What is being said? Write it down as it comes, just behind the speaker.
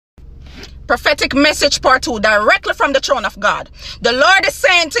Prophetic message part 2, directly from the throne of God. The Lord is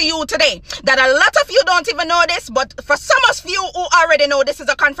saying to you today that a lot of you don't even know this, but for some of you who already know, this is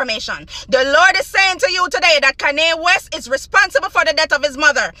a confirmation. The Lord is saying to you today that Kanye West is responsible for the death of his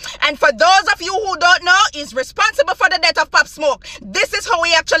mother. And for those of you who don't know, he's responsible for the death of Pop Smoke. This is how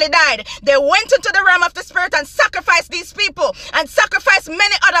he actually died. They went into the realm of the spirit and sacrificed these people and sacrificed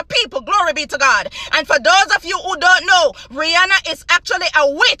many other people. Glory be to God. And for those of you who don't know, Rihanna is actually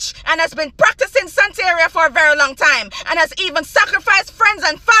a witch and has been practicing Santeria for a very long time and has even sacrificed friends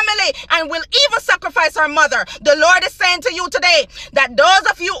and family and will even sacrifice her mother. The Lord is saying to you today that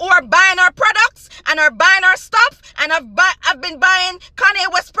those of you who are buying our products and are buying our stuff and have been buying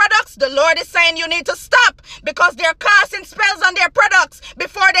Kanye West products, the Lord is saying you need to stop because they're casting spells on their products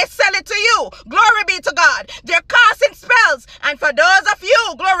before they sell it to you. Glory be to God. They're casting spells. And for those of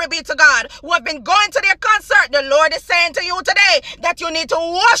you, glory be to God, who have been going to their concert, the Lord is saying to you today that you need to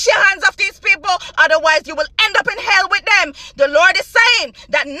wash your hands of these people, otherwise you will end up in hell with them. The Lord is saying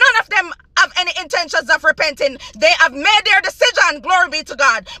that none of them have any intentions of repenting. They have made their decision, glory be to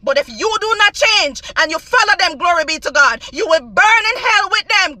God. But if you do not change and you follow them, glory be to God, you will burn in hell with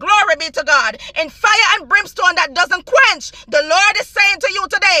them, glory be to God, in fire and brimstone that doesn't quench. The Lord is saying to you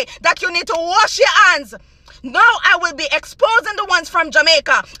today that you need to wash your hands. Now I will be exposing the ones from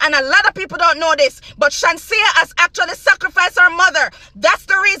Jamaica, and a lot of people don't know this, but Shansia has actually sacrificed her mother. That's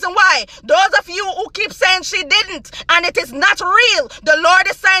the reason why. Those of you who keep saying she didn't and it is not real, the Lord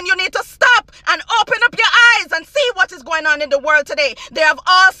is saying you need to stop and open up your eyes and see what is going on in the world today. They have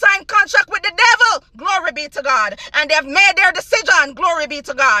all signed contract with the devil, glory be to God, and they have made their decision, glory be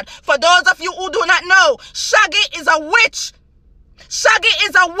to God. For those of you who do not know, Shaggy is a witch. Shaggy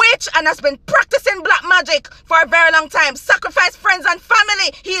is a witch and has been practicing black magic for a very long time. Sacrificed friends and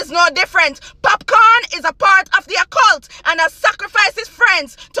family. He is no different. Popcorn is a part of the occult and has sacrificed his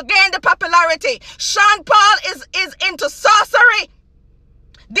friends to gain the popularity. Sean Paul is into sorcery.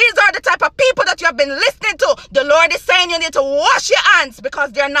 These are the type of people that you have been listening to. The Lord is saying you need to wash your hands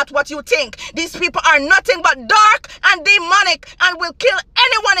because they're not what you think. These people are nothing but dark and demonic and will kill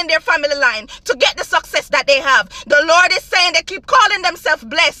anyone in their family line to get the success that they have. The Lord is saying they keep calling themselves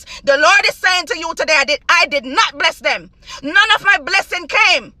blessed. The Lord is saying to you today, I did not bless them. None of my blessing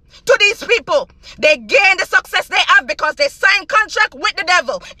came to these people. They gain the success they have because they signed contract with the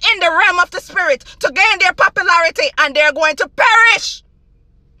devil in the realm of the spirit to gain their popularity, and they're going to perish.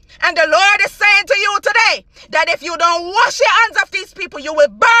 And the Lord is saying to you today that if you don't wash your hands of these people, you will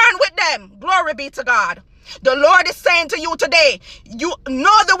burn with them. Glory be to God. The Lord is saying to you today, you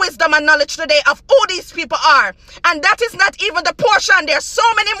know the wisdom and knowledge today of who these people are. And that is not even the portion. There are so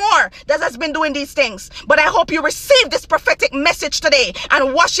many more that has been doing these things. But I hope you receive this prophetic message today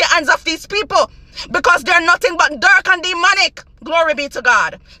and wash your hands of these people because they're nothing but dark and demonic. Glory be to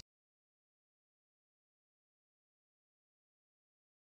God.